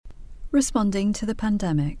Responding to the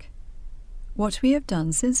pandemic. What we have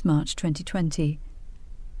done since March 2020.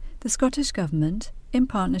 The Scottish Government, in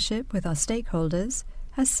partnership with our stakeholders,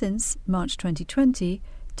 has since March 2020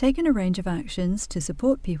 taken a range of actions to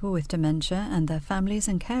support people with dementia and their families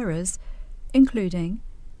and carers, including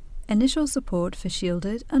initial support for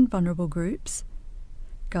shielded and vulnerable groups,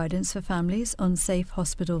 guidance for families on safe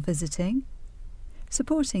hospital visiting,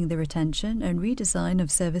 supporting the retention and redesign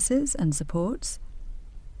of services and supports,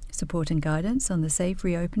 support and guidance on the safe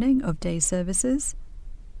reopening of day services,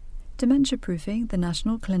 dementia-proofing the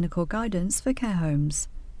national clinical guidance for care homes.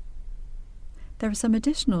 There are some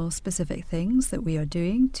additional specific things that we are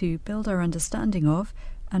doing to build our understanding of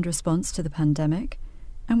and response to the pandemic,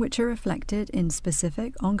 and which are reflected in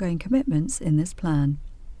specific ongoing commitments in this plan.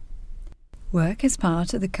 Work is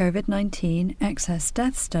part of the COVID-19 excess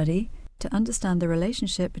death study to understand the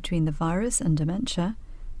relationship between the virus and dementia,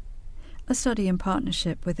 a study in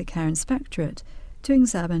partnership with the Care Inspectorate to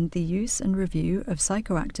examine the use and review of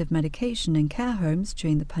psychoactive medication in care homes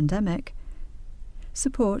during the pandemic,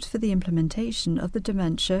 support for the implementation of the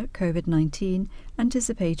Dementia COVID-19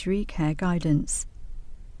 Anticipatory Care Guidance,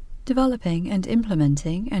 developing and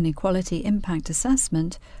implementing an equality impact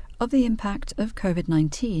assessment of the impact of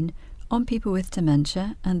COVID-19 on people with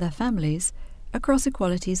dementia and their families across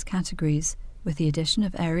equalities categories, with the addition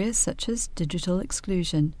of areas such as digital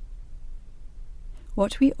exclusion.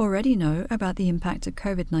 What we already know about the impact of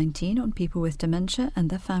COVID-19 on people with dementia and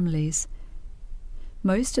their families.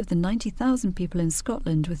 Most of the 90,000 people in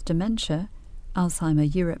Scotland with dementia,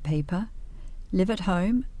 Alzheimer Europe paper, live at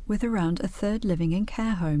home, with around a third living in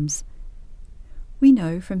care homes. We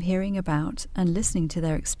know from hearing about and listening to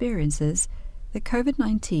their experiences that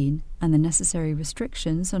COVID-19 and the necessary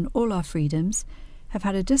restrictions on all our freedoms have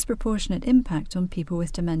had a disproportionate impact on people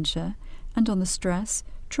with dementia and on the stress,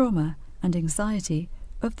 trauma, and anxiety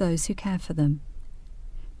of those who care for them.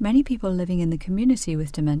 Many people living in the community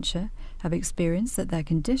with dementia have experienced that their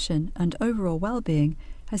condition and overall well-being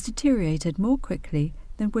has deteriorated more quickly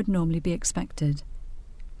than would normally be expected.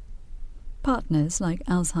 Partners like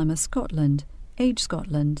Alzheimer Scotland, Age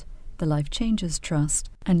Scotland, the Life Changes Trust,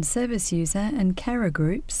 and service user and carer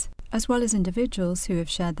groups, as well as individuals who have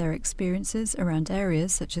shared their experiences around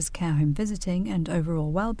areas such as care home visiting and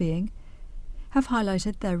overall well-being, have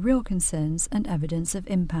highlighted their real concerns and evidence of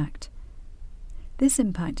impact. This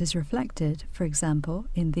impact is reflected, for example,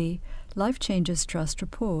 in the Life Changes Trust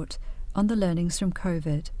report on the learnings from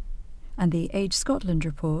COVID and the Age Scotland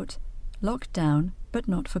report, Locked Down but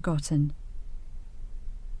Not Forgotten.